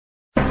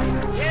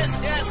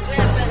Yes,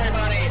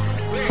 everybody.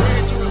 We're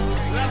here to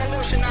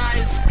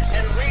revolutionize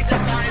and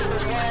redefine the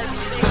world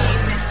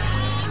scene.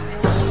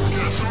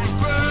 Guess who's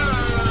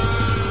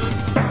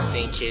back?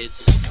 Hey, kids.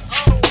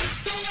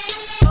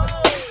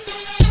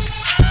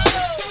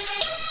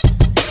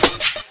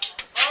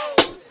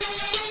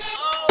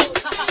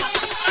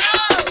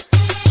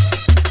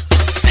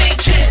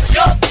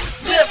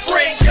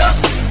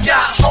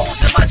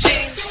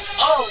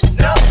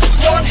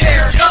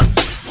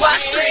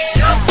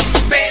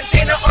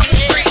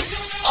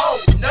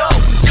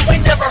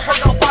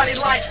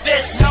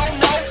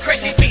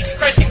 Crazy beats,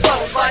 crazy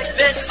flows like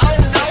this. Oh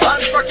no,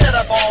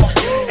 unforgettable.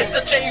 It's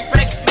the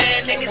J-Rec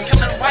man, and he's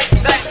coming right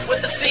back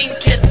with the Scene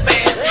Kid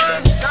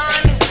band.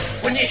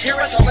 When you hear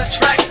us on the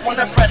track,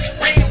 wanna press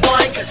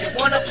rewind, cause you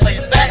wanna play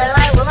it back.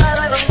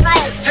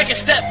 Take a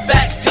step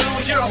back,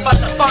 dude, you're about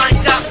to find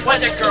out why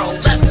the girl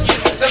left you.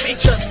 Let me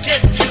just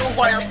get to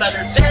why I'm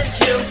better than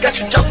you. Got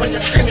you jumping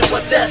and screaming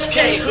with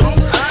SK, who?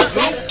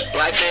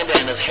 Black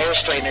bandanas, hair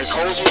straighteners,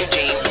 holes in your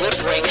jeans, lip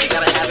rings, you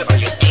gotta have it or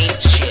you ain't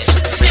shit.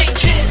 Scene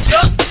Kids,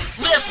 yup.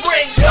 Lip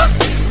rings, yup.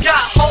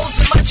 Got holes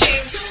in my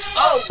jeans.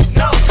 Oh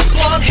no,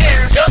 blonde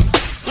hair, yup.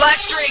 Black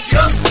streaks,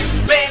 yup.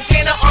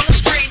 Bandana on the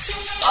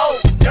streets. Oh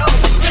no,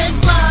 red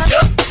gloves,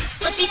 yup.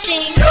 flippy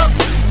thing, Yup.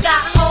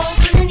 got holes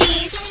in the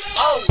knees.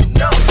 Oh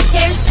no,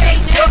 Hair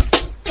straightener, yup.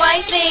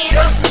 white band,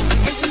 Yup.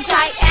 and some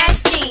tight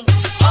ass jeans.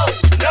 Oh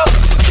no.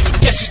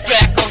 Guess who's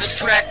back on this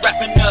track,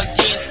 rapping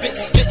again,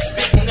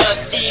 spitting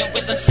again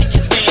with them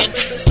Seekers man.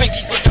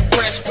 Spanky's looking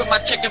fresh with my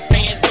checker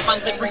bands, with my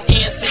lyric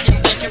in, sitting,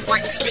 thinking,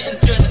 writing, spitting,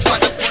 just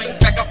trying to bring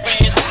back our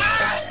fans.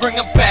 Bring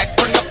them back,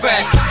 bring them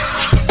back,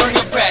 bring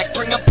them back,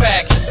 bring them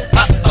back.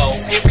 Uh-oh,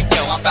 here we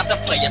go, I'm about to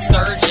play a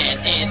sturgeon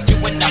and do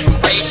an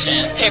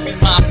operation. Carry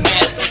my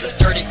mask with this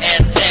dirty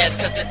ass jazz,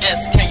 cause the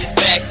SK is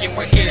back and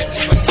we're here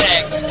to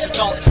attack. So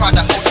don't try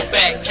to hold us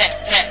back, tap,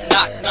 tap,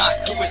 knock, knock,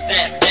 who is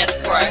that? That's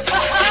right.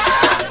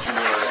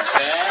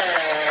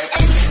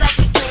 And it's back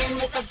again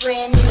with a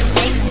brand new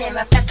nickname.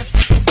 I've got the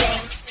fucking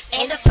thing,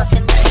 and a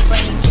fucking leg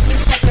brain. You can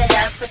step it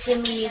up, but to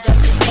me you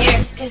don't compare.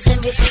 Cause in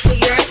receipt for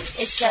yours,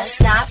 it's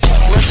just not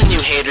fair. Listen, you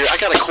hater, I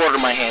got a quarter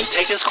in my hand.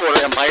 Take this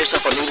quarter and buy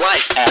yourself a new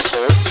life,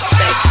 asshole.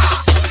 Thanks.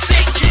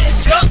 Scene Kids,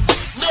 yup.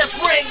 Lip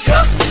rings,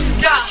 yup.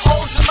 Got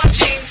holes in my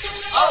jeans.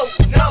 Oh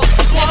no,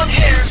 blonde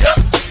hair, yup.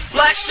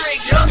 Black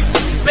streaks, yup.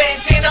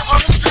 Bandana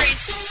on the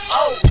streets.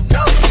 Oh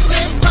no,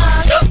 Lip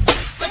gloss, yup.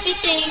 flippy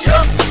thing,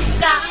 Yup.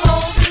 got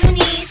holes in the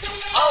knees.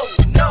 Oh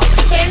no,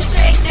 Hair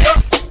straightener, Yup.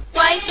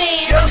 white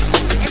band, Yup.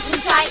 and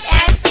some tight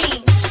ass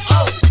jeans.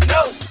 oh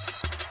no.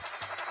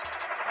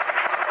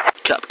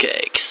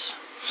 Cupcake.